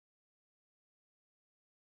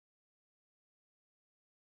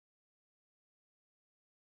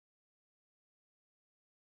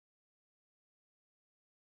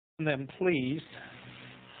them, please,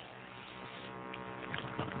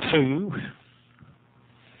 to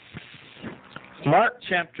Mark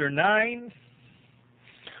chapter 9,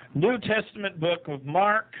 New Testament book of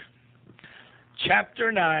Mark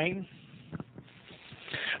chapter 9.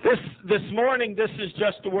 This morning, this is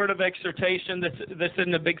just a word of exhortation. This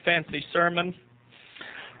isn't a big fancy sermon.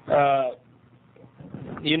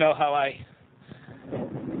 You know how I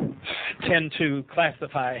tend to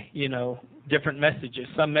classify, different messages.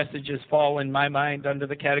 Some messages fall in my mind under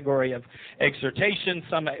the category of exhortation.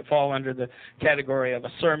 Some fall under the category of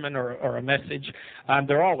a sermon or a message.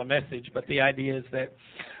 They're all a message, but the idea is that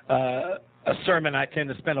a sermon I tend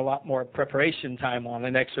to spend a lot more preparation time on.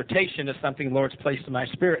 An exhortation is something the Lord's placed in my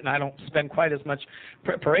spirit, and I don't spend quite as much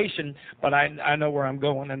preparation, but I know where I'm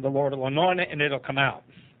going, and the Lord will anoint it, and it'll come out.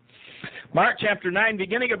 Mark chapter 9,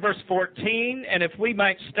 beginning of verse 14, and if we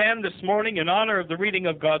might stand this morning in honor of the reading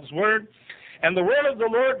of God's Word. And the word of the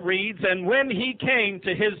Lord reads, "And when he came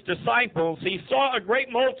to his disciples, he saw a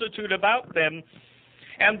great multitude about them,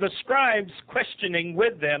 and the scribes questioning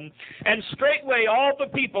with them. And straightway all the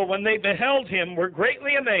people, when they beheld him, were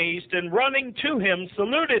greatly amazed, and running to him,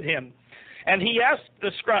 saluted him. And he asked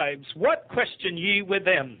the scribes, What question ye with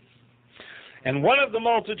them? And one of the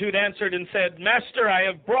multitude answered and said, Master, I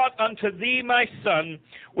have brought unto thee my son,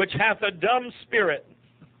 which hath a dumb spirit."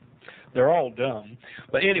 They're all dumb.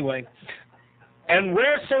 But anyway, "And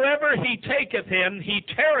wheresoever he taketh him, he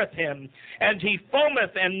teareth him, and he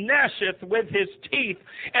foameth and gnasheth with his teeth,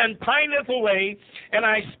 and pineth away. And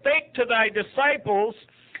I spake to thy disciples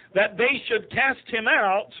that they should cast him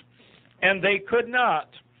out, and they could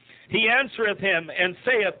not. He answereth him and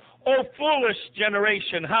saith, O foolish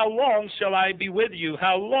generation, how long shall I be with you?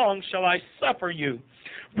 How long shall I suffer you?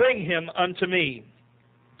 Bring him unto me.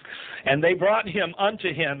 And they brought him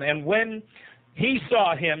unto him, and when he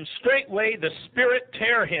saw him, straightway the spirit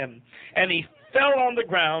tear him, and he fell on the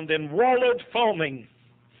ground and wallowed foaming.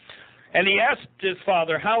 And he asked his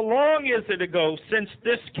father, How long is it ago since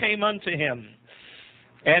this came unto him?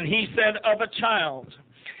 And he said, Of a child.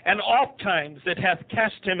 And ofttimes it hath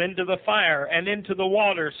cast him into the fire and into the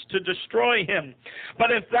waters to destroy him. But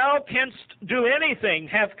if thou canst do anything,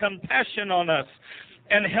 have compassion on us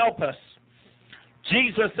and help us.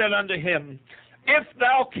 Jesus said unto him, If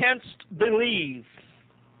thou canst believe,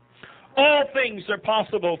 all things are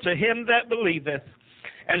possible to him that believeth.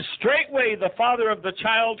 And straightway the father of the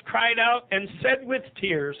child cried out and said with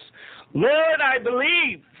tears, Lord, I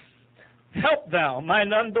believe, help thou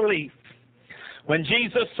mine unbelief. When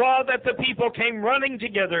Jesus saw that the people came running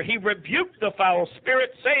together, he rebuked the foul spirit,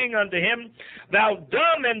 saying unto him, Thou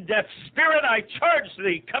dumb and deaf spirit, I charge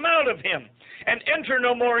thee, come out of him, and enter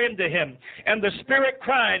no more into him. And the spirit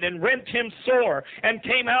cried and rent him sore, and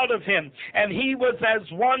came out of him, and he was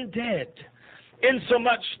as one dead,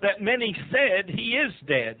 insomuch that many said, He is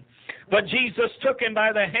dead. But Jesus took him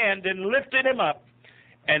by the hand and lifted him up,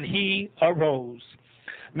 and he arose."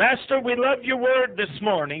 Master, we love your word this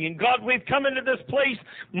morning. And God, we've come into this place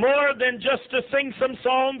more than just to sing some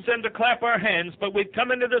psalms and to clap our hands, but we've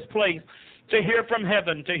come into this place to hear from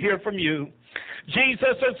heaven, to hear from you.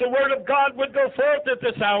 Jesus, as the word of God would go forth at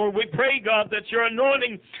this hour, we pray, God, that your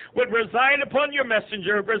anointing would reside upon your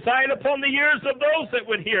messenger, reside upon the ears of those that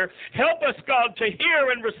would hear. Help us, God, to hear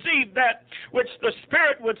and receive that which the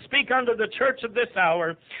Spirit would speak unto the church of this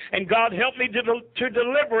hour. And God, help me to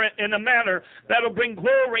deliver it in a manner that will bring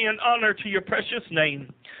glory and honor to your precious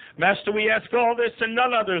name. Master, we ask all this in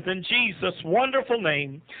none other than Jesus' wonderful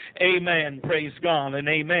name. Amen. Praise God and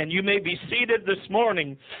amen. You may be seated this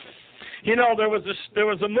morning. There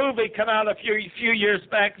was a movie come out a few years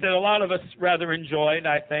back that a lot of us rather enjoyed,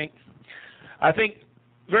 I think. I think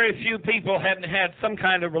very few people hadn't had some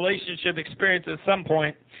kind of relationship experience at some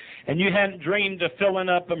point, and you hadn't dreamed of filling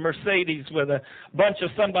up a Mercedes with a bunch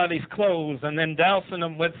of somebody's clothes and then dousing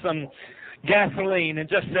them with some gasoline and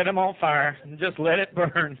just set them on fire and just let it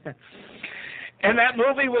burn. And that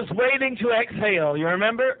movie was Waiting to Exhale. You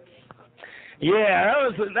remember?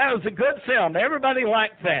 Yeah, that was a good film. Everybody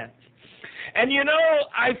liked that. And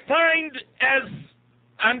I find as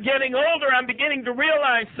I'm getting older, I'm beginning to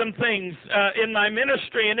realize some things in my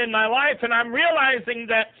ministry and in my life, and I'm realizing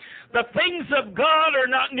that the things of God are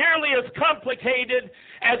not nearly as complicated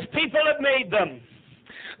as people have made them.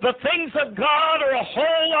 The things of God are a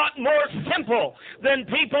whole lot more simple than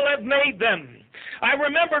people have made them. I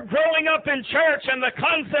remember growing up in church, and the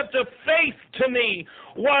concept of faith to me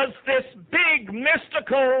was this big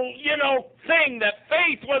mystical, thing, that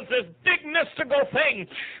faith was this big mystical thing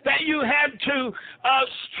that you had to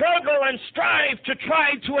struggle and strive to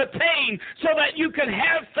try to attain so that you could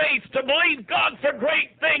have faith to believe God for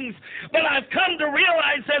great things. But I've come to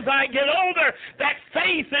realize as I get older that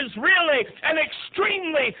faith is really an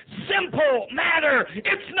extremely simple matter.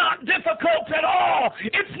 It's not difficult at all.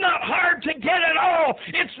 It's not hard to get at all.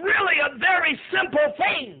 It's really a very simple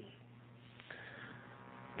thing.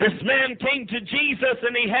 This man came to Jesus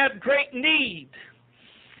and he had great need.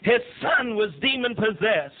 His son was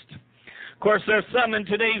demon-possessed. Of course, there's some in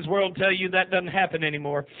today's world tell you that doesn't happen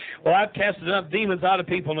anymore. Well, I've cast enough demons out of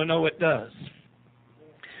people to know it does.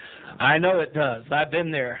 I know it does. I've been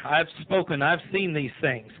there. I've spoken. I've seen these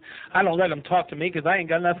things. I don't let them talk to me because I ain't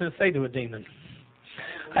got nothing to say to a demon.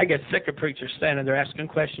 I get sick of preachers standing there asking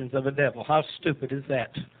questions of a devil. How stupid is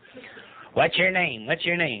that? What's your name? What's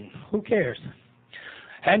your name? Who cares?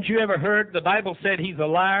 Hadn't you ever heard the Bible said he's a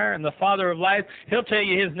liar and the father of lies? He'll tell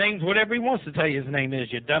you his name's whatever he wants to tell you his name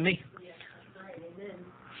is, you dummy.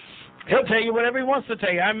 He'll tell you whatever he wants to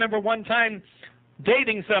tell you. I remember one time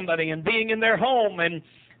dating somebody and being in their home and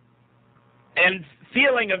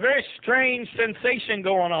feeling a very strange sensation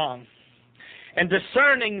going on and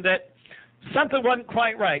discerning that something wasn't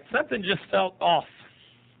quite right. Something just felt off.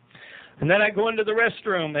 And then I go into the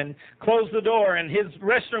restroom and close the door, and his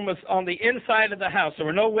restroom was on the inside of the house. There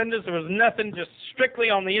were no windows. There was nothing, just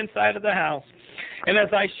strictly on the inside of the house. And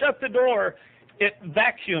as I shut the door, it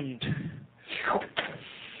vacuumed,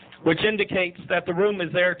 which indicates that the room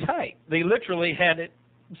is airtight. They literally had it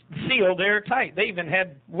sealed airtight. They even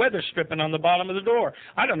had weather stripping on the bottom of the door.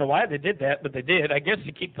 I don't know why they did that, but they did. I guess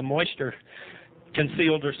to keep the moisture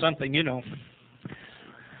concealed or something, And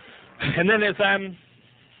then as I'm,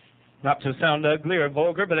 not to sound ugly or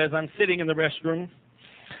vulgar, but as I'm sitting in the restroom,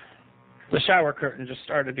 the shower curtain just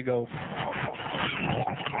started to go.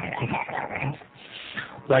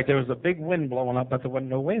 Like there was a big wind blowing up, but there wasn't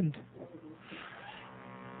no wind.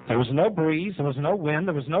 There was no breeze, there was no wind,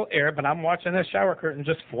 there was no air, but I'm watching that shower curtain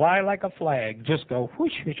just fly like a flag, just go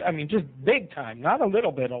whoosh, whoosh. I mean, just big time, not a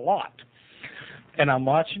little bit, a lot. And I'm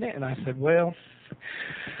watching it, and I said, well,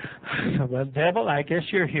 devil, I guess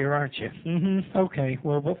you're here, aren't you? Mm-hmm. Okay,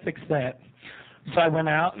 well, we'll fix that. So I went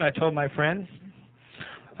out, and I told my friend,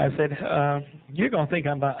 I said, you're going to think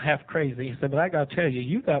I'm about half crazy. He said, but I got to tell you,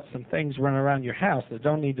 you got some things running around your house that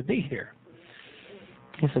don't need to be here.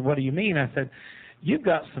 He said, what do you mean? I said, you've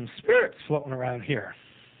got some spirits floating around here.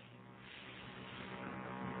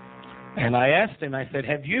 And I asked him, I said,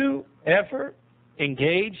 have you ever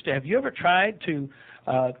engaged, have you ever tried to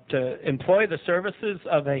employ the services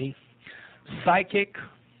of a psychic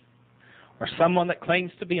or someone that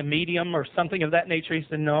claims to be a medium or something of that nature? He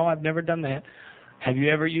said, no, I've never done that. Have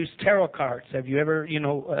you ever used tarot cards? Have you ever,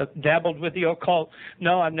 dabbled with the occult?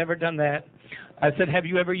 No, I've never done that. I said, have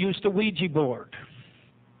you ever used a Ouija board?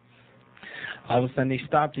 All of a sudden he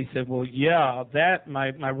stopped. He said, well, yeah, that, my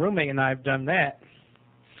roommate and I have done that.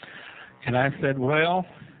 And I said, well,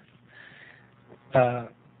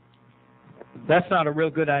 that's not a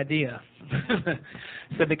real good idea. I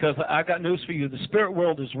said, because I got news for you. The spirit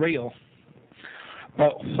world is real.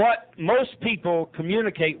 But what most people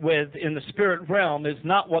communicate with in the spirit realm is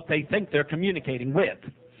not what they think they're communicating with.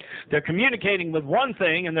 They're communicating with one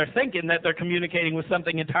thing, and they're thinking that they're communicating with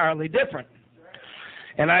something entirely different.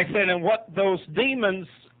 And I said, and what those demons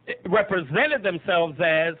represented themselves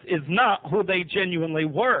as is not who they genuinely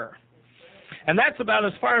were. And that's about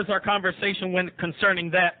as far as our conversation went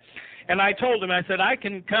concerning that. And I told him, I said, I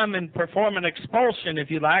can come and perform an expulsion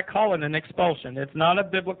if you like. Call it an expulsion. It's not a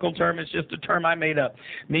biblical term. It's just a term I made up.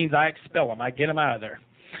 It means I expel them. I get them out of there.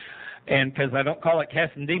 And because I don't call it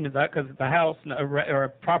casting demons out because it's a house or a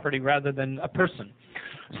property rather than a person.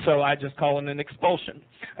 So I just call it an expulsion.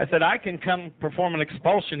 I said, I can come perform an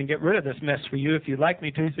expulsion and get rid of this mess for you if you'd like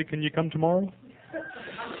me to. He said, can you come tomorrow?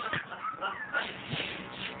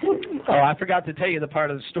 Oh, I forgot to tell you the part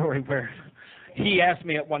of the story where he asked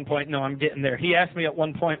me at one point, no, I'm getting there. He asked me at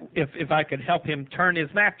one point if I could help him turn his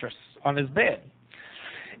mattress on his bed.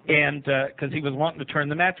 And because he was wanting to turn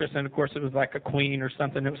the mattress, and of course it was like a queen or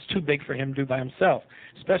something. It was too big for him to do by himself,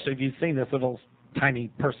 especially if you've seen this little tiny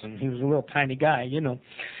person. He was a little tiny guy,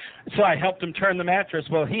 So I helped him turn the mattress.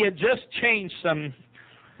 Well, he had just changed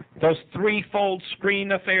those three-fold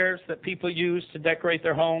screen affairs that people use to decorate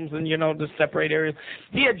their homes and, to separate areas.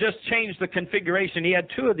 He had just changed the configuration. He had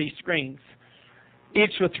two of these screens,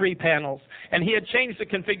 each with 3 panels. And he had changed the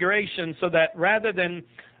configuration so that rather than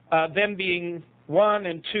them being 1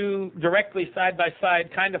 and 2 directly side by side,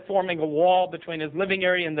 kind of forming a wall between his living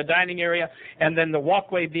area and the dining area, and then the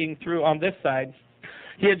walkway being through on this side,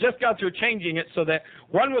 He had just got through changing it so that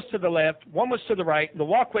one was to the left, one was to the right. The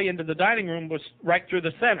walkway into the dining room was right through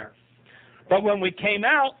the center. But when we came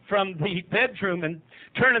out from the bedroom and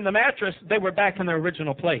turned in the mattress, they were back in their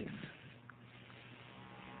original place.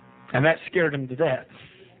 And that scared him to death.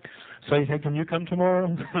 So he said, can you come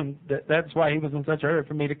tomorrow? That's why he was in such a hurry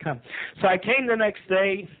for me to come. So I came the next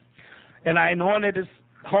day, and I anointed his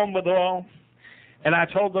home with oil, and I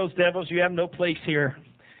told those devils, you have no place here.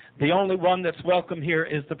 The only one that's welcome here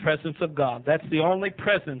is the presence of God. That's the only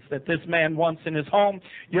presence that this man wants in his home.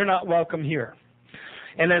 You're not welcome here.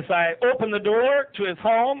 And as I opened the door to his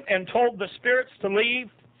home and told the spirits to leave,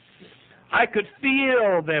 I could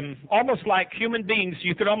feel them, almost like human beings.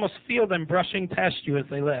 You could almost feel them brushing past you as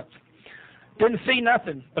they left. Didn't see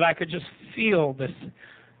nothing, but I could just feel this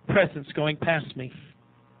presence going past me.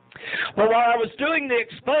 Well, while I was doing the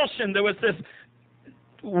expulsion, there was this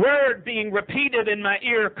word being repeated in my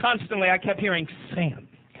ear constantly. I kept hearing Sam,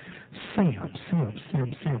 Sam, Sam,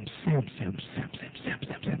 Sam, Sam, Sam, Sam, Sam, Sam, Sam, Sam,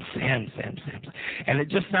 Sam, Sam, Sam, Sam. And it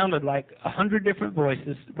just sounded like 100 different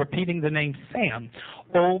voices repeating the name Sam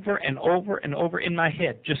over and over and over in my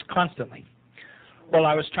head, just constantly. Well,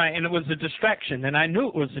 I was trying, and it was a distraction, and I knew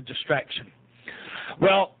it was a distraction.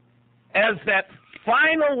 Well, as that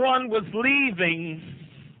final one was leaving,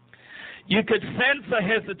 you could sense a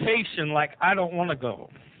hesitation, like, I don't want to go.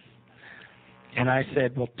 And I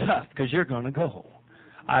said, well, tough, because you're going to go.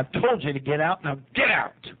 I've told you to get out, now get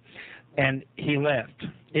out. And he left.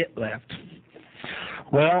 It left.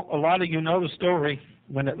 Well, a lot of you know the story.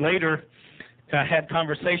 When it later, I had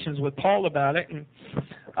conversations with Paul about it, and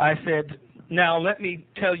I said, now let me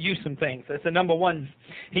tell you some things. I said, number one,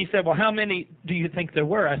 he said, well, how many do you think there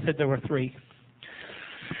were? I said, there were 3.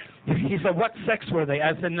 He said, what sex were they?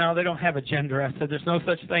 I said, no, they don't have a gender. I said, there's no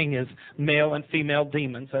such thing as male and female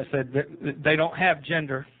demons. I said, they don't have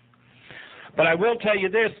gender. But I will tell you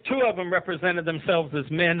this, 2 of them represented themselves as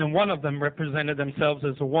men, and 1 of them represented themselves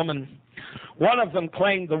as a woman. One of them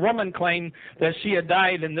claimed, the woman claimed, that she had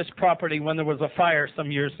died in this property when there was a fire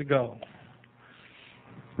some years ago.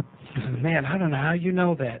 I said, man, I don't know how you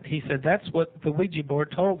know that. He said, that's what the Ouija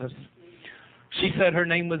board told us. She said her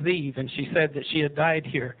name was Eve, and she said that she had died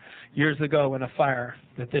here years ago in a fire,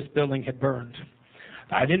 that this building had burned.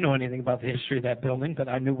 I didn't know anything about the history of that building, but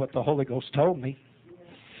I knew what the Holy Ghost told me.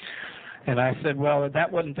 And I said, well, that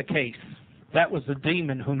wasn't the case. That was the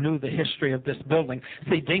demon who knew the history of this building.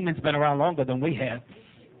 See, demons been around longer than we have,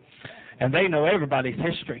 and they know everybody's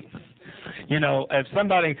history. You know, if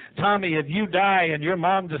somebody, Tommy, if you die and your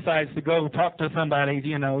mom decides to go talk to somebody,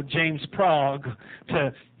 you know, James Prague,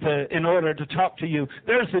 in order to talk to you,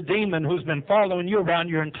 there's a demon who's been following you around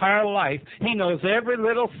your entire life. He knows every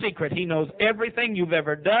little secret. He knows everything you've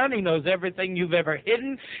ever done. He knows everything you've ever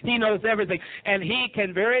hidden. He knows everything. And he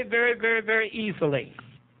can very, very, very, very easily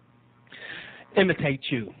imitate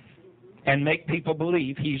you and make people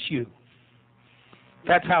believe he's you.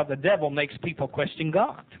 That's how the devil makes people question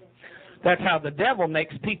God. That's how the devil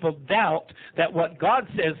makes people doubt that what God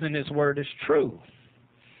says in his word is true.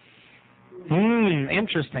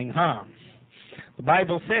 Interesting, huh? The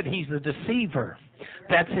Bible said he's a deceiver.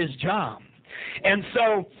 That's his job. And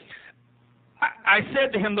so I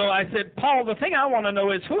said to him, though, I said, Paul, the thing I want to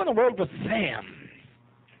know is who in the world was Sam?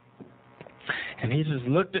 And he just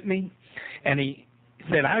looked at me, and he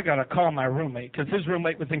said, I got to call my roommate, because his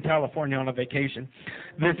roommate was in California on a vacation,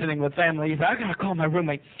 visiting with family. He said, I got to call my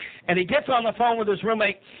roommate. And he gets on the phone with his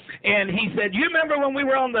roommate, and he said, you remember when we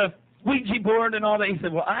were on the Ouija board and all that? He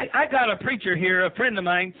said, well, I got a preacher here, a friend of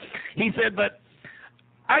mine. He said, but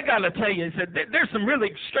I got to tell you, he said, there's some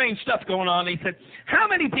really strange stuff going on. He said, how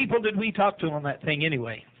many people did we talk to on that thing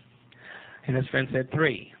anyway? And his friend said,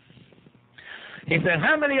 3. He said,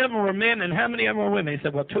 how many of them were men and how many of them were women? He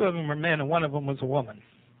said, well, 2 of them were men and 1 of them was a woman.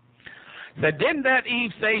 He said, didn't that Eve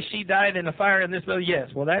say she died in a fire in this building? Yes.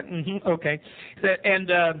 Well, that, okay. He said, and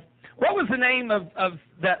what was the name of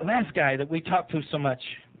that last guy that we talked to so much?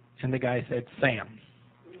 And the guy said, Sam.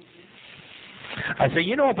 I said,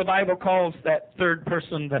 you know what the Bible calls that third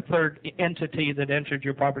person, the third entity that entered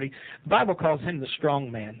your property? The Bible calls him the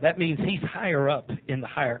strong man. That means he's higher up in the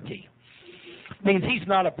hierarchy. Means he's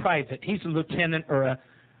not a private. He's a lieutenant or a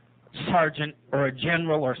sergeant or a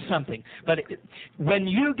general or something. But when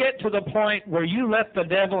you get to the point where you let the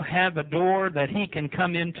devil have a door that he can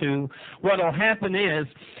come into, what will happen is,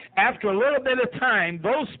 after a little bit of time,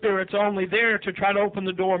 those spirits are only there to try to open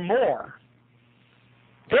the door more.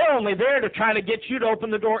 They're only there to try to get you to open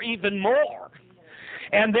the door even more.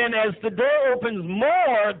 And then as the door opens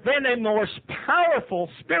more, then a more powerful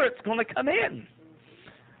spirit's going to come in.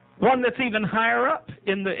 One that's even higher up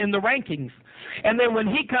in the rankings. And then when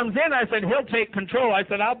he comes in, I said, he'll take control. I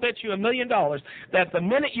said, I'll bet you $1 million that the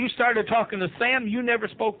minute you started talking to Sam, you never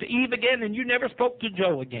spoke to Eve again, and you never spoke to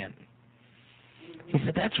Joe again. He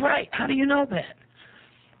said, that's right. How do you know that?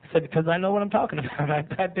 I said, because I know what I'm talking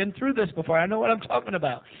about. I've been through this before. I know what I'm talking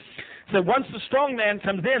about. So once the strong man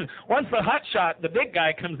comes in, once the hot shot, the big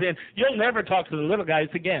guy comes in, you'll never talk to the little guys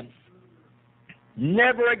again.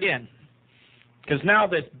 Never again. Because now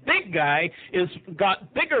this big guy is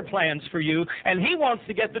got bigger plans for you, and he wants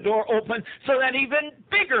to get the door open so that even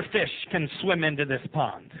bigger fish can swim into this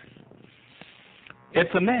pond.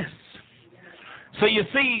 It's a mess. So you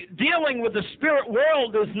see, dealing with the spirit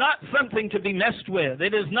world is not something to be messed with.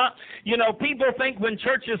 It is not, people think when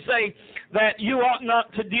churches say that you ought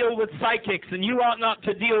not to deal with psychics and you ought not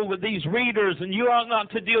to deal with these readers and you ought not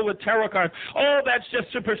to deal with tarot cards. Oh, that's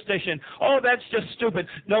just superstition. Oh, that's just stupid.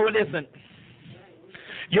 No, it isn't.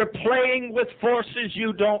 You're playing with forces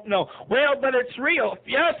you don't know. Well, but it's real.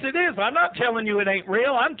 Yes, it is. I'm not telling you it ain't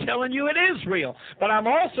real. I'm telling you it is real. But I'm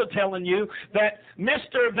also telling you that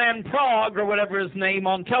Mr. Van Prague, or whatever his name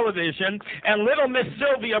on television, and little Miss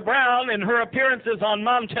Sylvia Brown and her appearances on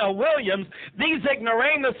Montel Williams, these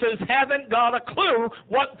ignoramuses haven't got a clue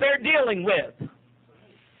what they're dealing with.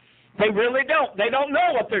 They really don't. They don't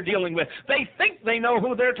know what they're dealing with. They think they know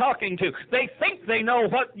who they're talking to. They think they know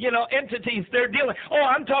what, entities they're dealing. Oh,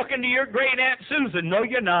 I'm talking to your great Aunt Susan. No,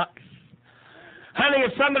 you're not. Honey,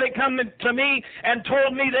 if somebody come to me and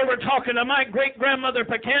told me they were talking to my great-grandmother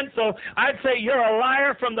Picanso, I'd say, you're a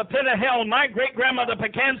liar from the pit of hell. My great-grandmother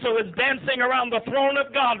Picanso is dancing around the throne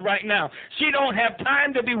of God right now. She don't have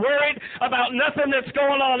time to be worried about nothing that's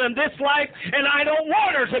going on in this life, and I don't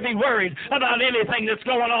want her to be worried about anything that's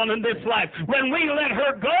going on in this life. When we let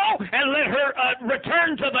her go and let her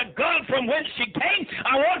return to the God from whence she came,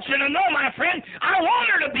 I want you to know, my friend, I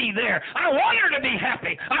want her to be there. I want her to be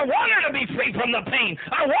happy. I want her to be free from the pain.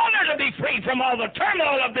 I want her to be free from all the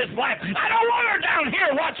turmoil of this life. I don't want her down here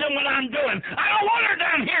watching what I'm doing. I don't want her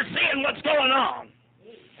down here seeing what's going on.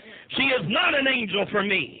 She is not an angel for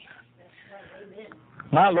me.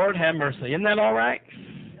 My Lord have mercy. Isn't that all right?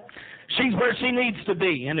 She's where she needs to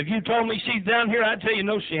be. And if you told me she's down here, I'd tell you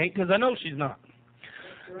no, she ain't, because I know she's not.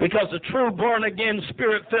 Because a true born-again,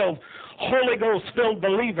 spirit-filled, Holy Ghost-filled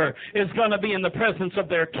believer is going to be in the presence of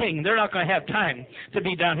their King. They're not going to have time to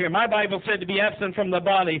be down here. My Bible said to be absent from the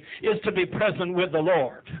body is to be present with the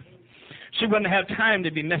Lord. She wouldn't have time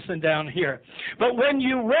to be messing down here. But when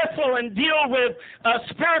you wrestle and deal with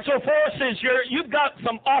spiritual forces, you've got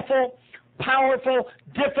some awful, powerful,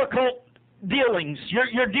 difficult dealings.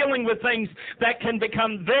 You're dealing with things that can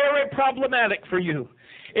become very problematic for you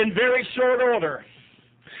in very short order.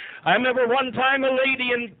 I remember one time a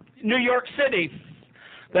lady in New York City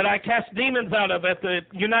that I cast demons out of at the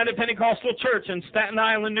United Pentecostal Church in Staten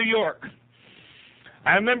Island, New York.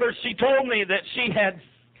 I remember she told me that she had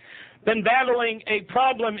been battling a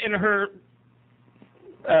problem in her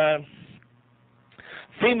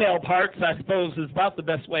female parts, I suppose is about the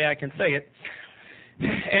best way I can say it.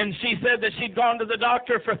 And she said that she'd gone to the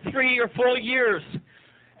doctor for 3 or 4 years,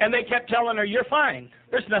 and they kept telling her, you're fine.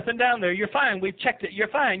 There's nothing down there. You're fine. We've checked it. You're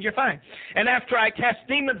fine. You're fine. And after I cast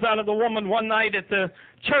demons out of the woman one night at the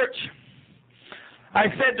church, I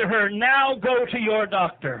said to her, now go to your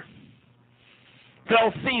doctor.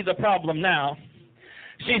 They'll see the problem now.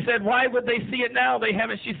 She said, why would they see it now? They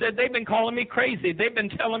haven't. She said, they've been calling me crazy. They've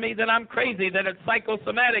been telling me that I'm crazy, that it's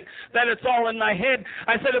psychosomatic, that it's all in my head.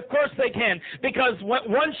 I said, of course they can, because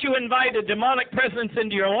once you invite a demonic presence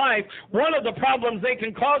into your life, one of the problems they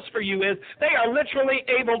can cause for you is they are literally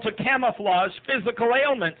able to camouflage physical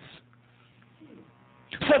ailments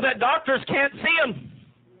so that doctors can't see them.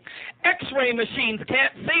 X-ray machines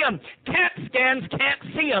can't see them. CAT scans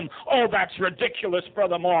can't see them. Oh, that's ridiculous,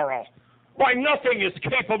 Brother Morrow. Why, nothing is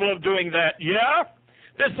capable of doing that. Yeah?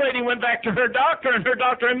 This lady went back to her doctor, and her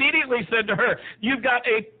doctor immediately said to her, you've got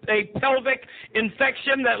a pelvic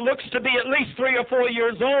infection that looks to be at least 3 or 4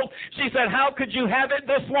 years old. She said, how could you have it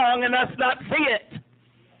this long and us not see it?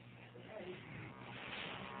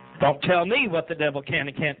 Don't tell me what the devil can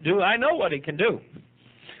and can't do. I know what he can do.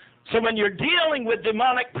 So when you're dealing with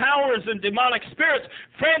demonic powers and demonic spirits,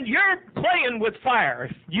 friend, you're playing with fire.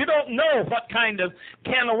 You don't know what kind of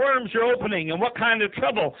can of worms you're opening and what kind of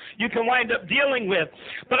trouble you can wind up dealing with.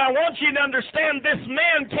 But I want you to understand this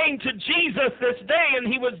man came to Jesus this day, and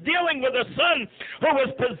he was dealing with a son who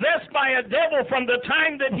was possessed by a devil from the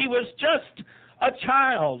time that he was just a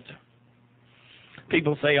child.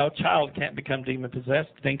 People say, oh, child can't become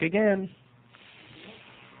demon-possessed. Think again.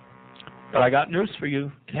 But I got news for you.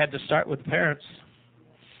 It had to start with the parents.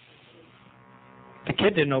 The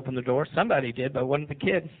kid didn't open the door. Somebody did, but it wasn't the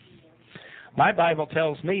kid. My Bible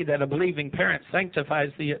tells me that a believing parent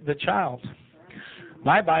sanctifies the child.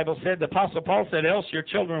 My Bible said, the Apostle Paul said, else your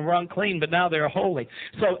children were unclean, but now they're holy.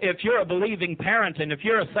 So if you're a believing parent, and if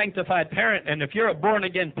you're a sanctified parent, and if you're a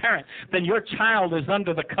born-again parent, then your child is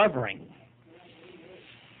under the covering.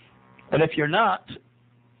 But if you're not,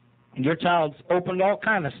 your child's open to all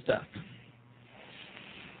kind of stuff.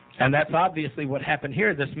 And that's obviously what happened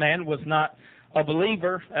here. This man was not a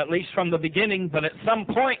believer, at least from the beginning, but at some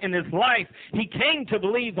point in his life, he came to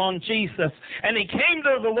believe on Jesus, and he came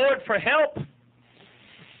to the Lord for help.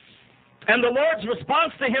 And the Lord's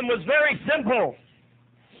response to him was very simple.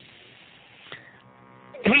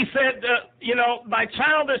 He said, my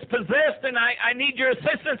child is possessed, and I need your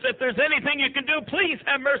assistance. If there's anything you can do, please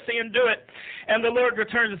have mercy and do it. And the Lord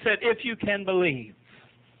returned and said, if you can believe.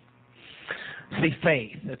 See,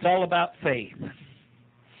 faith. It's all about faith.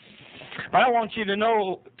 I want you to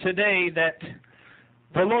know today that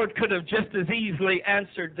the Lord could have just as easily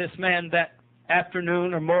answered this man that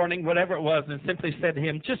afternoon or morning, whatever it was, and simply said to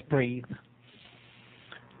him, just breathe.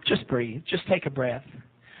 Just breathe. Just take a breath.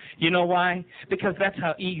 You know why? Because that's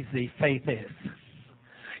how easy faith is.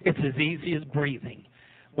 It's as easy as breathing.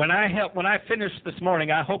 When I finish this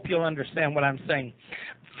morning, I hope you'll understand what I'm saying.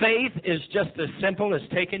 Faith is just as simple as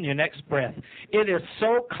taking your next breath. It is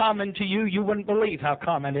so common to you, you wouldn't believe how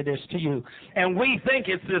common it is to you. And we think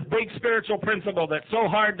it's this big spiritual principle that's so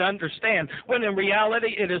hard to understand, when in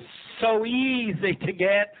reality it is so easy to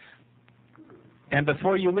get. And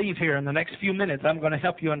before you leave here in the next few minutes, I'm going to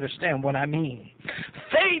help you understand what I mean.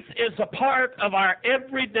 Faith is a part of our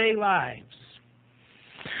everyday lives.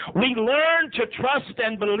 We learn to trust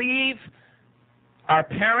and believe our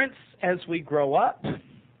parents as we grow up.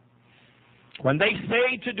 When they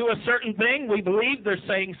say to do a certain thing, we believe they're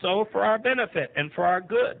saying so for our benefit and for our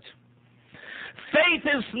good. Faith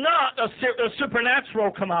is not a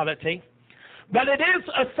supernatural commodity, but it is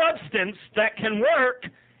a substance that can work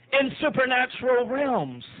in supernatural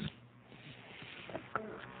realms.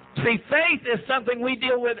 See, faith is something we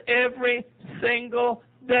deal with every single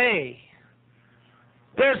day.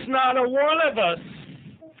 There's not a one of us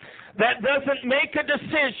that doesn't make a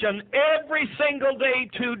decision every single day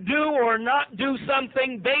to do or not do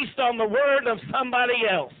something based on the word of somebody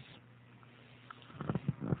else.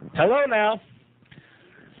 Hello now.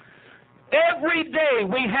 Every day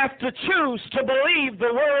we have to choose to believe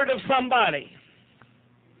the word of somebody.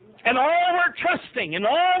 And all we're trusting and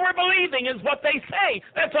all we're believing is what they say.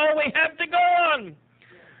 That's all we have to go on.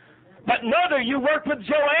 But mother, you work with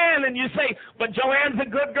Joanne and you say, but Joanne's a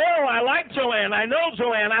good girl. I like Joanne. I know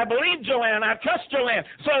Joanne. I believe Joanne. I trust Joanne.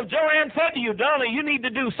 So if Joanne said to you, Donna, you need to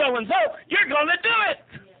do so-and-so, you're going to do it.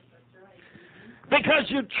 Because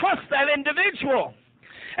you trust that individual.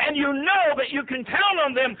 And you know that you can count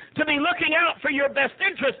on them to be looking out for your best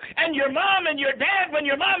interest. And your mom and your dad, when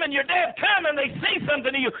your mom and your dad come and they say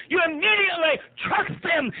something to you, you immediately trust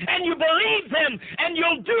them and you believe them and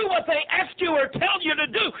you'll do what they ask you or tell you to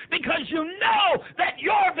do because you know that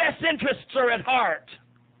your best interests are at heart.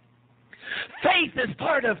 Faith is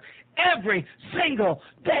part of every single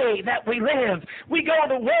day that we live. We go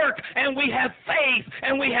to work and we have faith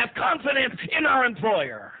and we have confidence in our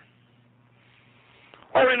employer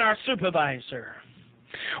or in our supervisor.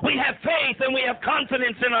 We have faith and we have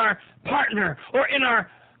confidence in our partner or in our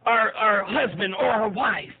husband or our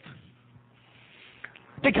wife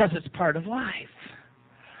because it's part of life.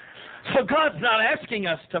 So God's not asking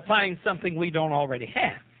us to find something we don't already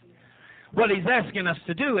have. What he's asking us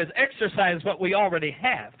to do is exercise what we already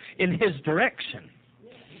have in his direction.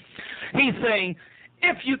 He's saying,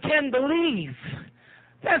 if you can believe.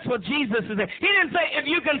 That's what Jesus is saying. He didn't say, if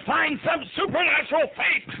you can find some supernatural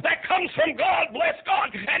faith that comes from God, bless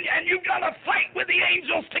God, and you've got to fight with the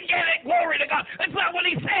angels to get it, glory to God. That's not what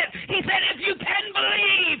he said. He said, if you can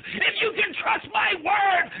believe, if you can trust my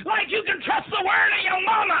word like you can trust the word of your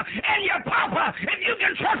mama and your papa, if you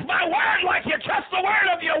can trust my word like you trust the word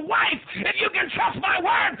of your wife, if you can trust my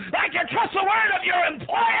word like you trust the word of your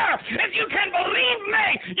employer, if you can believe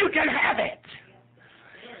me, you can have it.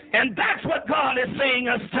 And that's what God is saying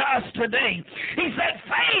to us today. He said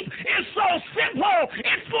faith is so simple.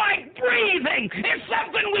 It's like breathing. It's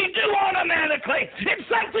something we do automatically. It's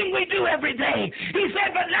something we do every day. He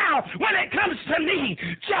said, but now when it comes to me,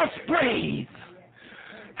 just breathe.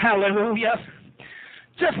 Hallelujah.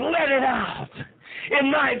 Just let it out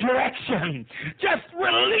in my direction. Just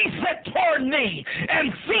release it toward me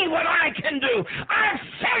and see what I can do. I've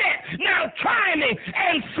said it. Now try me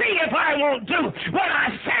and see if I won't do what I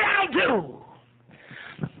said I'll do.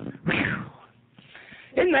 Whew.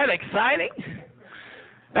 Isn't that exciting?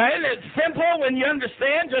 Isn't it simple when you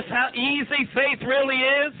understand just how easy faith really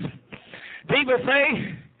is? People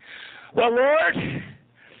say, well, Lord,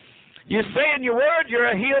 you say in your word you're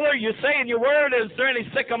a healer. You say in your word, is there any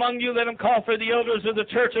sick among you? Let them call for the elders of the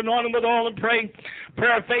church, anoint them with oil and pray.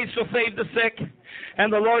 Prayer of faith shall save the sick,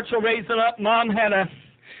 and the Lord shall raise them up. Mom had a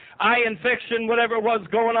eye infection, whatever it was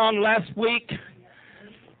going on last week.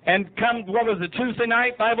 And what was it, Tuesday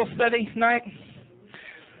night, Bible study night?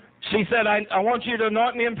 She said, I want you to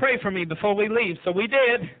anoint me and pray for me before we leave. So we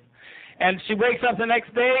did. And she wakes up the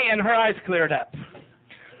next day and her eyes cleared up.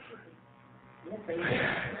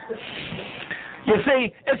 You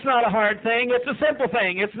see, it's not a hard thing. It's a simple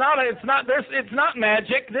thing. It's not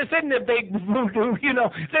magic. This isn't a big voodoo,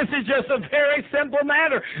 This is just a very simple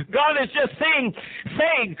matter. God is just saying,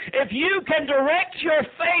 if you can direct your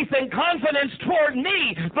faith and confidence toward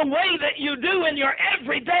me the way that you do in your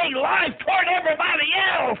everyday life toward everybody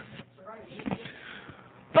else.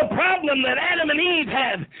 The problem that Adam and Eve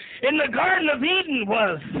had in the Garden of Eden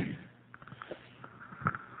was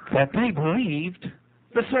that they believed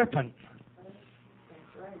the serpent.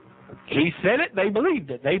 He said it, they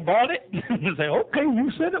believed it. They bought it. They say, okay,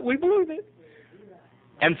 you said it, we believe it.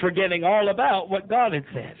 And forgetting all about what God had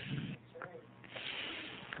said.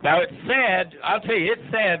 Now, it's sad, I'll tell you,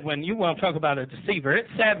 it's sad when you want to talk about a deceiver. It's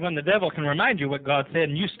sad when the devil can remind you what God said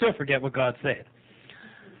and you still forget what God said.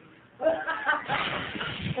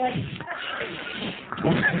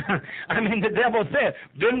 I mean, the devil said,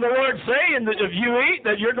 didn't the Lord say if you eat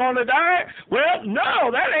that you're going to die? Well,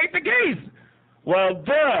 no, that ain't the case. Well,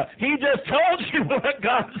 duh, he just told you what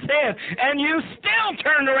God said, and you still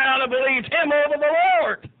turned around and believed him over the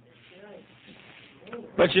Lord.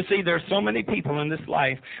 But you see, there's so many people in this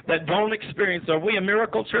life that don't experience. Are we a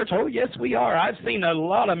miracle church? Oh, yes, we are. I've seen a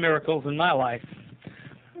lot of miracles in my life.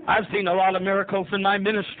 I've seen a lot of miracles in my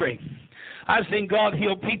ministry. I've seen God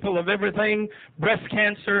heal people of everything, breast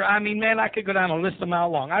cancer. I mean, man, I could go down a list a mile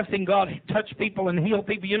long. I've seen God touch people and heal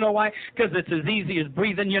people. You know why? Because it's as easy as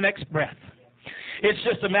breathing your next breath. It's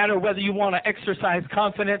just a matter of whether you want to exercise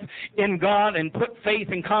confidence in God and put faith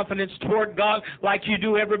and confidence toward God like you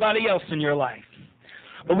do everybody else in your life.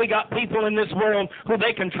 But we got people in this world who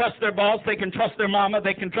they can trust their boss, they can trust their mama,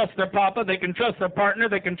 they can trust their papa, they can trust their partner,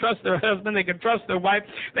 they can trust their husband, they can trust their wife,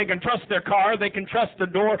 they can trust their car, they can trust the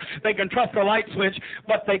door, they can trust the light switch,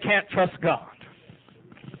 but they can't trust God.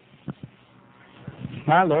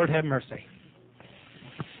 My Lord, have mercy.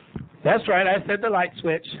 That's right, I said the light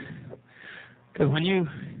switch. Because when you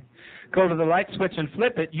go to the light switch and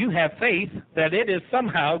flip it, you have faith that it is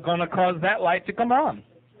somehow going to cause that light to come on.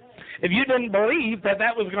 If you didn't believe that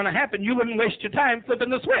that was going to happen, you wouldn't waste your time flipping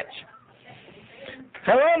the switch.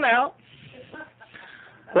 Hello now.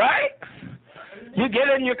 Right? You get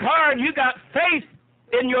in your car and you got faith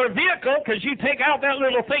in your vehicle because you take out that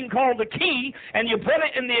little thing called the key and you put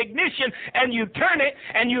it in the ignition and you turn it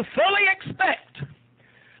and you fully expect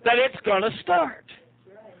that it's going to start.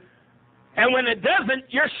 And when it doesn't,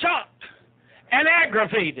 you're shocked and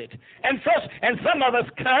aggravated and frustrated. And some of us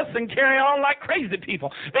cuss and carry on like crazy people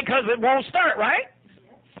because it won't start, right?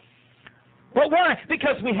 But why?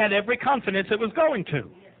 Because we had every confidence it was going to.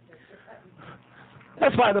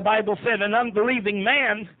 That's why the Bible said an unbelieving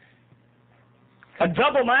man, a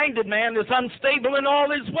double-minded man, is unstable in all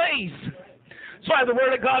his ways. That's why the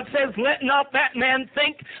Word of God says, let not that man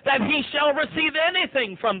think that he shall receive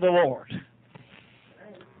anything from the Lord.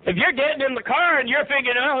 If you're getting in the car and you're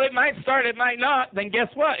thinking, oh, it might start, it might not, then guess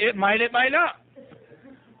what? It might not.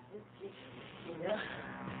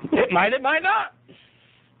 It might not.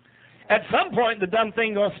 At some point, the dumb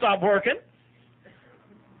thing will stop working.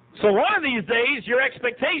 So one of these days, your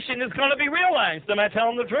expectation is going to be realized. Am I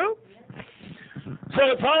telling the truth? So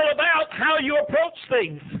it's all about how you approach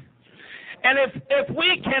things. And if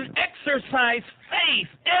we can exercise faith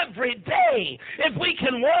every day, if we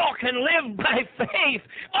can walk and live by faith,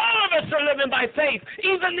 all of us are living by faith,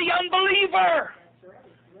 even the unbeliever.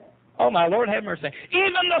 Oh, my Lord, have mercy.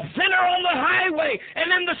 Even the sinner on the highway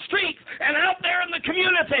and in the streets and out there in the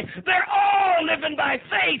community, they're all living by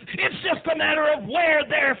faith. It's just a matter of where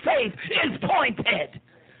their faith is pointed,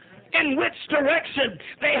 in which direction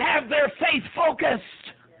they have their faith focused.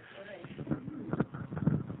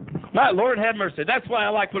 My Lord, have mercy. That's why I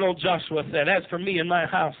like what old Joshua said. As for me and my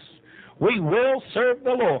house, we will serve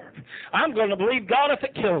the Lord. I'm going to believe God if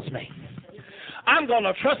it kills me. I'm going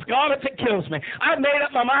to trust God if it kills me. I made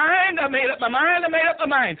up my mind.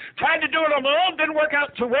 Tried to do it on my own. Didn't work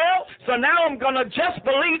out too well. So now I'm going to just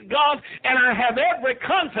believe God, and I have every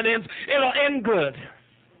confidence it'll end good.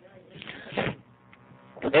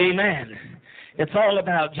 Amen. It's all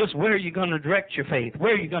about just where you're going to direct your faith,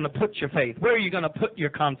 where you're going to put your faith, where you're going to put your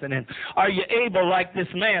confidence. Are you able, like this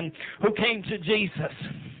man who came to Jesus?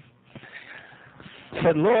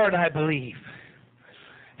 Said, Lord, I believe.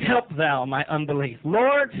 Help thou my unbelief.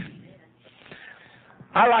 Lord,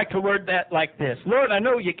 I like to word that like this. Lord, I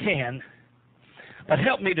know you can, but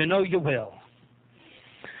help me to know you will.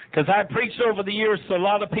 Because I preached over the years to a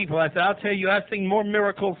lot of people. I said, I'll tell you, I've seen more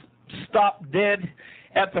miracles stop dead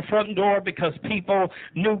at the front door because people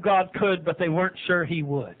knew God could, but they weren't sure He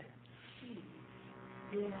would.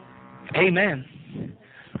 Amen.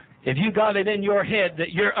 If you got it in your head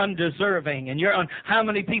that you're undeserving, and how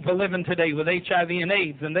many people living today with HIV and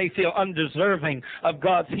AIDS and they feel undeserving of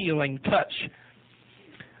God's healing touch?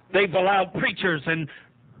 They've allowed preachers and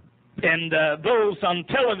those on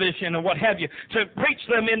television and what have you to preach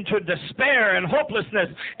them into despair and hopelessness,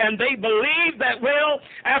 and they believe that, well,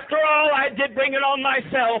 after all, I did bring it on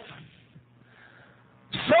myself.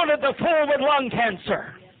 So did the fool with lung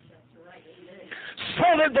cancer.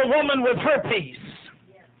 So did the woman with herpes.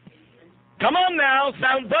 Come on now,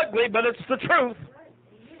 sounds ugly, but it's the truth.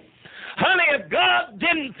 Honey, if God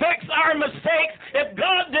didn't fix our mistakes, if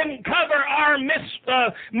God didn't cover our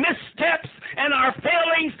missteps and our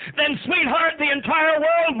failings, then, sweetheart, the entire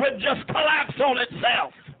world would just collapse on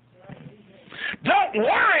itself. Don't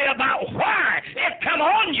worry about why it come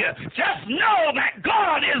on you. Just know that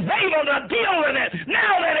God is able to deal with it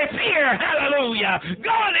now that it's here. Hallelujah.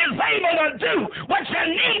 God is able to do what you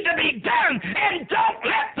need to be done, and don't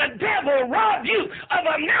let the devil rob you of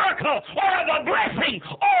a miracle or of a blessing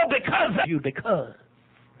all because of you. Because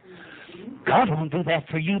God won't do that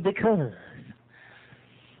for you because.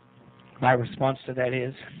 My response to that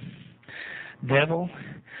is, devil,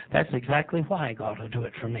 that's exactly why God will do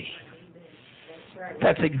it for me.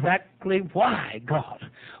 That's exactly why God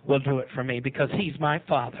will do it for me, because He's my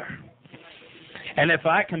Father. And if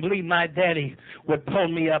I can believe my daddy would pull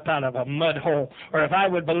me up out of a mud hole, or if I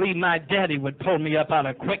would believe my daddy would pull me up out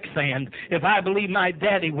of quicksand, if I believe my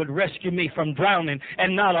daddy would rescue me from drowning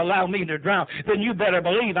and not allow me to drown, then you better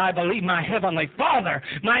believe I believe my Heavenly Father.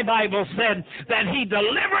 My Bible said that He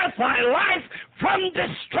delivereth thy life from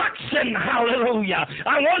destruction. Hallelujah.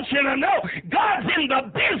 I want you to know God's in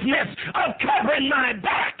the business of covering my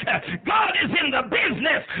back. God is in the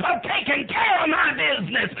business of taking care of my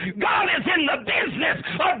business. God is in the business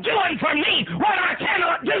of doing for me what I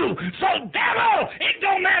cannot do. So, devil, it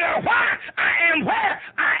don't matter why I am where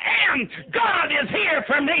I am. God is here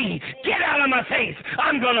for me. Get out of my face.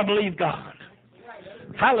 I'm going to believe God.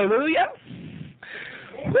 Hallelujah.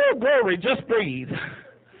 Woo, glory. Just breathe.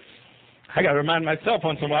 I got to remind myself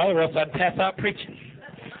once in a while, or else I'd pass out preaching.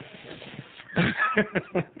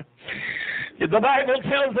 The Bible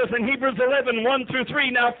tells us in Hebrews 11, 1 through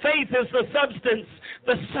 3, now faith is the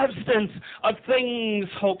substance of things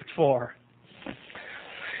hoped for,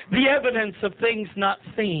 the evidence of things not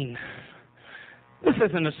seen. This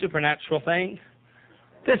isn't a supernatural thing.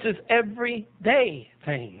 This is everyday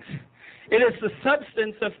things. It is the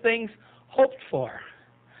substance of things hoped for.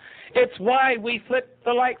 It's why we flip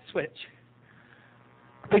the light switch,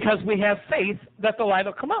 because we have faith that the light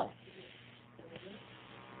will come on.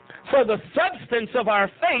 So the substance of our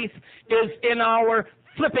faith is in our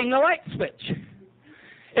flipping the light switch.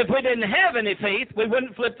 If we didn't have any faith, we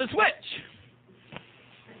wouldn't flip the switch.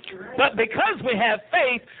 But because we have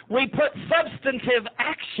faith, we put substantive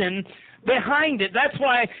action behind it. That's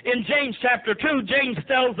why in James chapter 2, James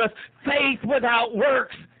tells us faith without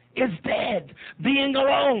works is dead, being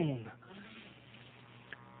alone.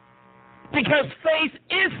 Because faith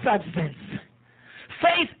is substance.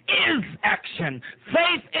 Faith is action.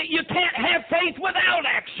 Faith, you can't have faith without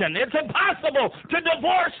action. It's impossible to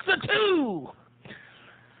divorce the two.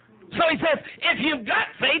 So he says, if you've got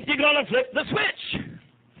faith, you're going to flip the switch.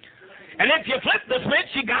 And if you flip the switch,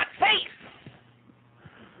 you got faith.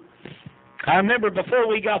 I remember before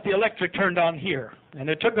we got the electric turned on here, and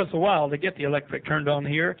it took us a while to get the electric turned on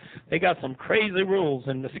here. They got some crazy rules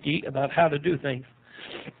in Mesquite about how to do things.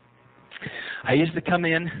 I used to come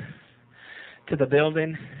in to the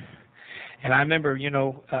building, and I remember,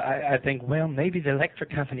 I think, well, maybe the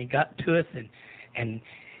electric company got to us, and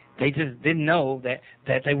they just didn't know that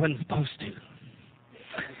they wasn't supposed to.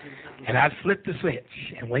 And I'd flip the switch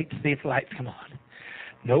and wait to see if the lights come on.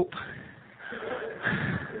 Nope.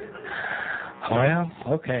 Well,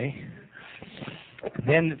 okay.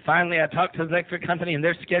 Then finally I talked to the electric company, and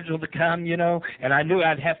they're scheduled to come, and I knew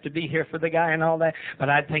I'd have to be here for the guy and all that. But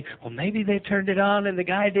I'd think, well, maybe they turned it on and the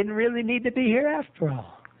guy didn't really need to be here after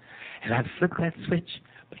all. And I'd flip that switch,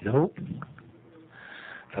 but nope.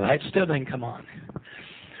 The light still didn't come on.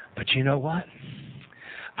 But you know what?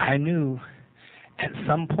 I knew at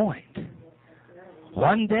some point,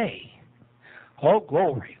 one day, oh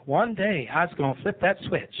glory, one day I was going to flip that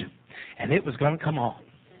switch, and it was going to come on.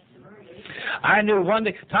 I knew one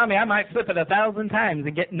day, Tommy, I might flip it 1,000 times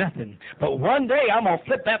and get nothing. But one day I'm going to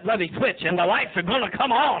flip that bloody switch and the lights are going to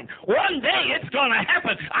come on. One day it's going to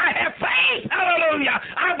happen. I have faith. Hallelujah.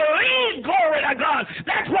 I believe. Glory to God.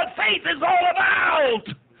 That's what faith is all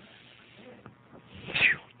about.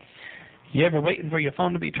 You ever waiting for your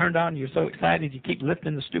phone to be turned on? You're so excited you keep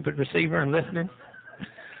lifting the stupid receiver and listening?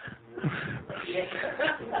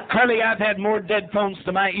 Honey, I've had more dead phones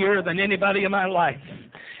to my ear than anybody in my life.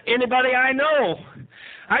 Anybody I know.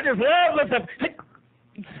 I just love listening.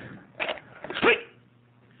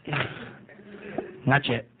 Not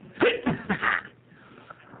yet.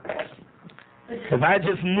 Because I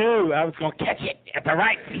just knew I was going to catch it at the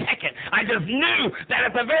right second. I just knew that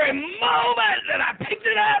at the very moment that I picked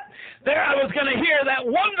it up, there I was going to hear that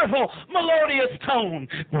wonderful melodious tone.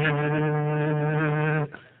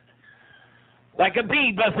 Like a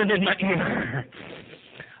bee buzzing in my ear.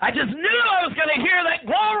 I just knew I was going to hear that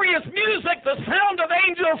glorious music, the sound of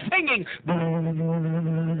angels singing.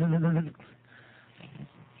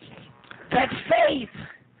 That's faith.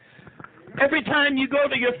 Every time you go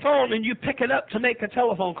to your phone and you pick it up to make a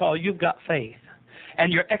telephone call, you've got faith.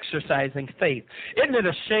 And you're exercising faith. Isn't it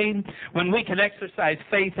a shame when we can exercise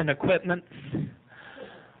faith in equipment?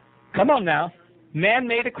 Come on now.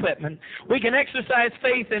 Man-made equipment. We can exercise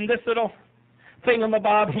faith in this little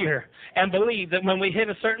thingamabob here and believe that when we hit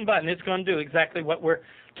a certain button, it's going to do exactly what we're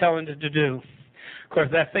telling it to do. Of course,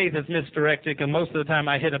 that faith is misdirected, and most of the time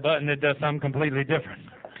I hit a button, it does something completely different.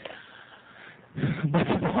 But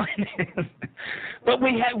the point is, but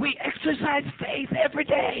we exercise faith every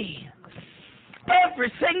day.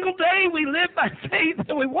 Every single day we live by faith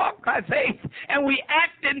and we walk by faith and we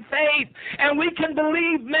act in faith and we can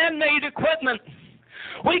believe man-made equipment.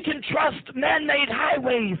 We can trust man-made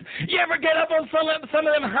highways. You ever get up on some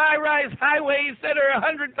of them high-rise highways that are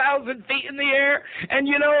 100,000 feet in the air and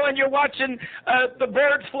you're watching the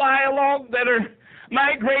birds fly along that are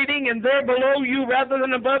migrating and they're below you rather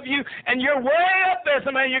than above you, and you're way up there,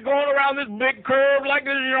 and you're going around this big curve like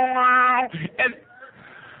this, and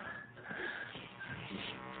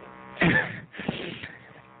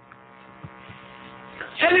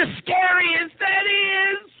as scary as that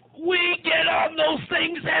is, we get on those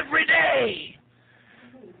things every day.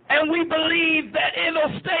 And we believe that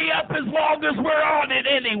it'll stay up as long as we're on it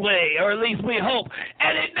anyway, or at least we hope.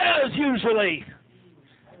 And it does usually.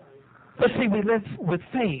 But see, we live with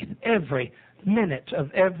faith every minute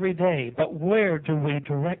of every day. But where do we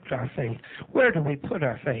direct our faith? Where do we put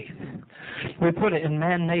our faith? We put it in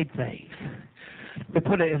man-made faith. We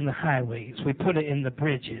put it in the highways. We put it in the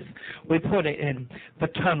bridges. We put it in the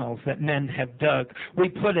tunnels that men have dug. We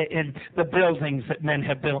put it in the buildings that men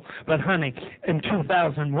have built. But honey, in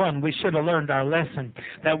 2001, we should have learned our lesson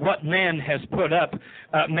that what man has put up,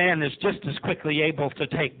 man is just as quickly able to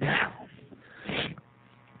take down.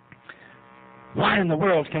 Why in the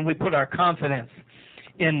world can we put our confidence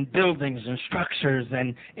in buildings and structures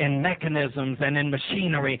and in mechanisms and in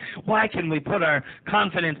machinery? Why can we put our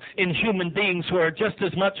confidence in human beings who are just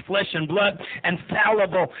as much flesh and blood and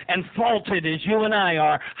fallible and faulted as you and I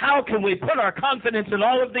are? How can we put our confidence in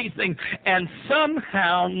all of these things and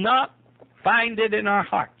somehow not find it in our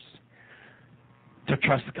hearts to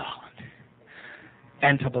trust God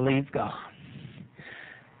and to believe God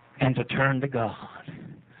and to turn to God?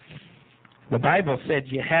 The Bible said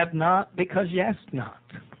you have not because you ask not.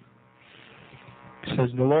 So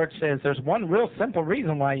the Lord says there's one real simple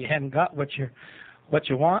reason why you haven't got what you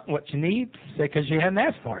want, what you need, because you haven't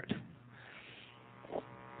asked for it.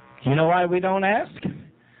 You know why we don't ask?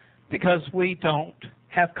 Because we don't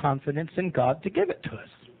have confidence in God to give it to us.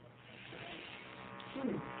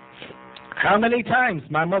 How many times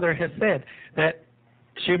my mother has said that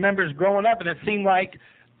she remembers growing up and it seemed like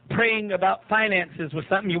praying about finances was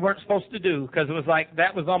something you weren't supposed to do because it was like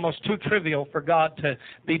that was almost too trivial for God to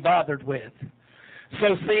be bothered with.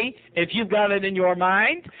 So see, if you've got it in your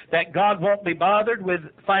mind that God won't be bothered with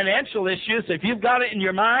financial issues, if you've got it in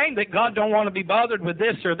your mind that God don't want to be bothered with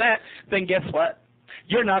this or that, then guess what?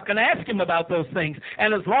 You're not going to ask him about those things.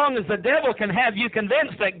 And as long as the devil can have you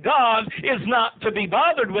convinced that God is not to be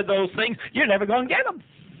bothered with those things, you're never going to get them.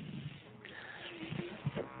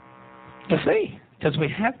 You see? Because we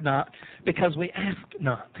have not, because we ask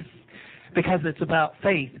not, because it's about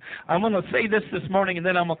faith. I'm going to say this morning, and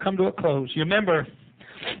then I'm going to come to a close. You remember,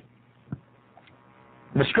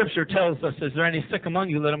 the Scripture tells us, is there any sick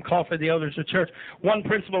among you? Let them call for the elders of the church. One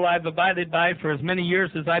principle I've abided by for as many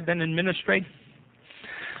years as I've been in ministry,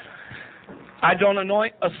 I don't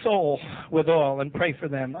anoint a soul with oil and pray for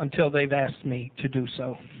them until they've asked me to do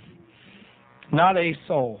so. Not a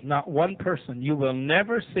soul, not one person. You will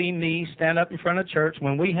never see me stand up in front of church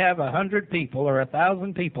when we have 100 people or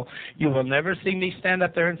 1,000 people. You will never see me stand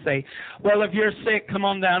up there and say, well, if you're sick, come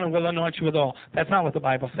on down and we'll anoint you with oil. That's not what the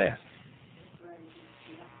Bible says.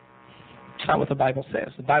 That's not what the Bible says.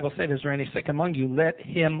 The Bible said, is there any sick among you? Let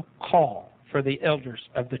him call for the elders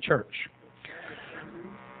of the church.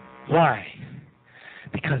 Why?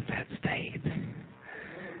 Because that's faith.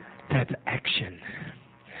 That's action.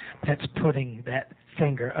 That's putting that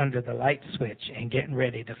finger under the light switch and getting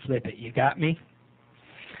ready to flip it. You got me?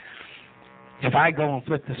 If I go and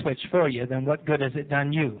flip the switch for you, then what good has it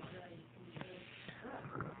done you?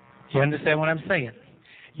 You understand what I'm saying?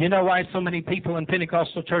 You know why so many people in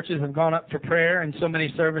Pentecostal churches have gone up for prayer in so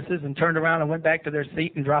many services and turned around and went back to their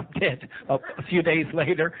seat and dropped dead a few days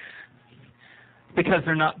later? Because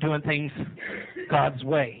they're not doing things God's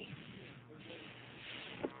way.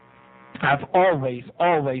 I've always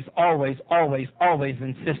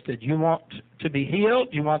insisted, you want to be healed,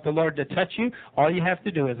 you want the Lord to touch you, all you have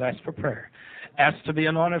to do is ask for prayer. Ask to be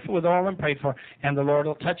anointed with oil and prayed for, and the Lord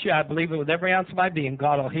will touch you. I believe it with every ounce of my being.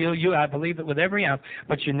 God will heal you. I believe it with every ounce.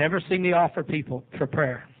 But you never see me offer people for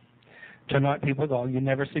prayer, to anoint people with oil. You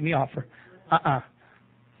never see me offer.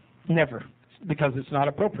 Never, because it's not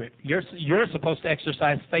appropriate. You're supposed to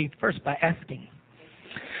exercise faith first by asking.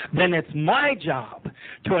 Then it's my job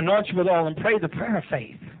to anoint you with oil and pray the prayer of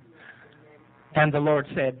faith. And the Lord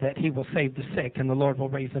said that he will save the sick and the Lord will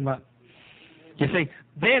raise them up. You see,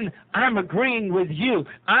 then I'm agreeing with you.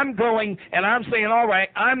 I'm going and I'm saying, all right,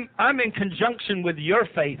 I'm in conjunction with your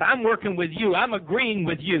faith. I'm working with you. I'm agreeing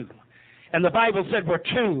with you. And the Bible said where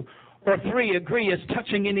 2 or 3 agree as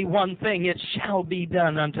touching any one thing, it shall be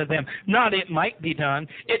done unto them. Not it might be done,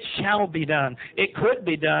 it shall be done. It could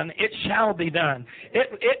be done, it shall be done.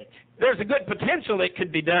 There's a good potential it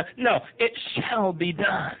could be done. No, it shall be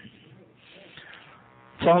done.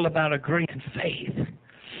 It's all about agreeing in faith.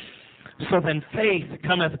 So then faith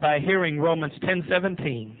cometh by hearing, Romans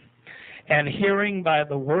 10:17, and hearing by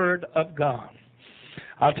the word of God.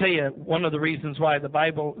 I'll tell you one of the reasons why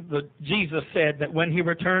Jesus said that when he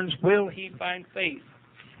returns, will he find faith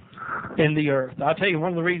in the earth? I'll tell you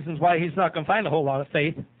one of the reasons why he's not going to find a whole lot of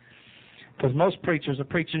faith, because most preachers are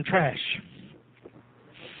preaching trash.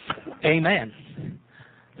 Amen.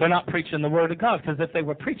 They're not preaching the word of God, because if they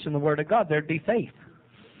were preaching the word of God, there'd be faith.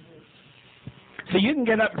 So you can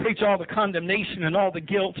get up and preach all the condemnation and all the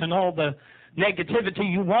guilt and all the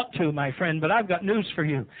negativity you want to, my friend, but I've got news for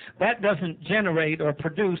you. That doesn't generate or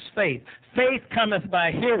produce faith. Faith cometh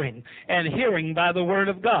by hearing, and hearing by the word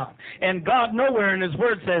of God. And God nowhere in his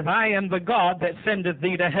word says, I am the God that sendeth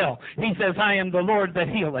thee to hell. He says, I am the Lord that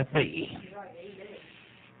healeth thee.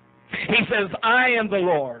 He says, I am the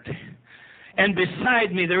Lord, and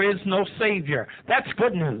beside me there is no Savior. That's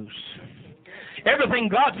good news. Everything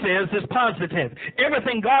God says is positive.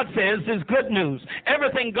 Everything God says is good news.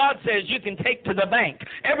 Everything God says you can take to the bank.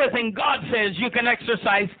 Everything God says you can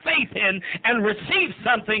exercise faith in and receive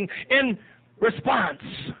something in response.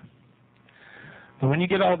 But when you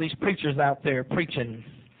get all these preachers out there preaching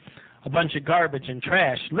a bunch of garbage and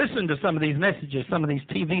trash, listen to some of these messages some of these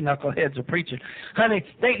TV knuckleheads are preaching. Honey,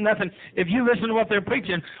 they ain't nothing. If you listen to what they're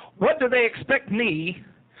preaching, what do they expect me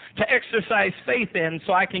to exercise faith in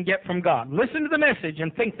so I can get from God? Listen to the message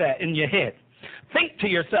and think that in your head. Think to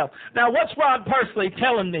yourself, now what's Rod Parsley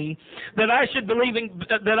telling me that I should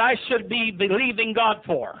be believing God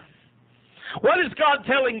for? What is God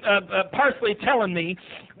Parsley telling me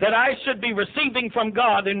that I should be receiving from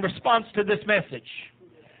God in response to this message?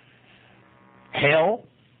 Hell.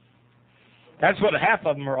 That's what half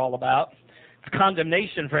of them are all about. It's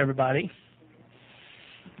condemnation for everybody.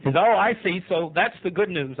 Is all I see, so that's the good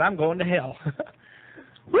news. I'm going to hell.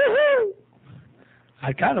 Woohoo!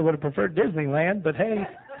 I kind of would have preferred Disneyland, but hey.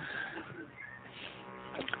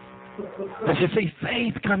 But you see,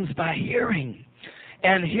 faith comes by hearing,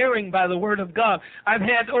 and hearing by the word of God. I've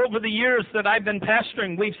had, over the years that I've been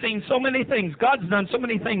pastoring, we've seen so many things. God's done so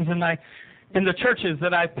many things in the churches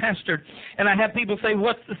that I've pastored. And I have people say,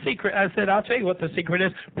 what's the secret? I said, I'll tell you what the secret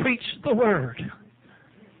is. Preach the word.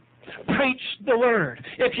 Preach the word.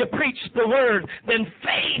 If you preach the word, then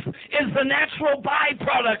faith is the natural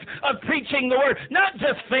byproduct of preaching the word. Not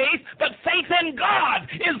just faith, but faith in God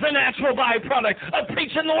is the natural byproduct of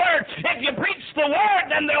preaching the word. If you preach the word,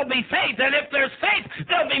 then there'll be faith. And if there's faith,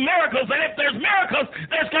 there'll be miracles. And if there's miracles,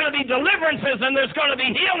 there's going to be deliverances and there's going to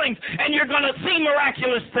be healings and you're going to see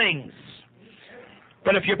miraculous things.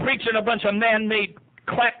 But if you're preaching a bunch of man-made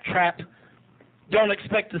claptrap, don't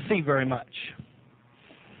expect to see very much.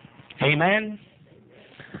 Amen?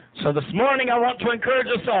 So this morning I want to encourage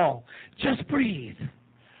us all. Just breathe.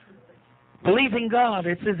 Believing God,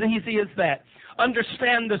 it's as easy as that.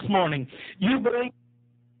 Understand this morning, you believe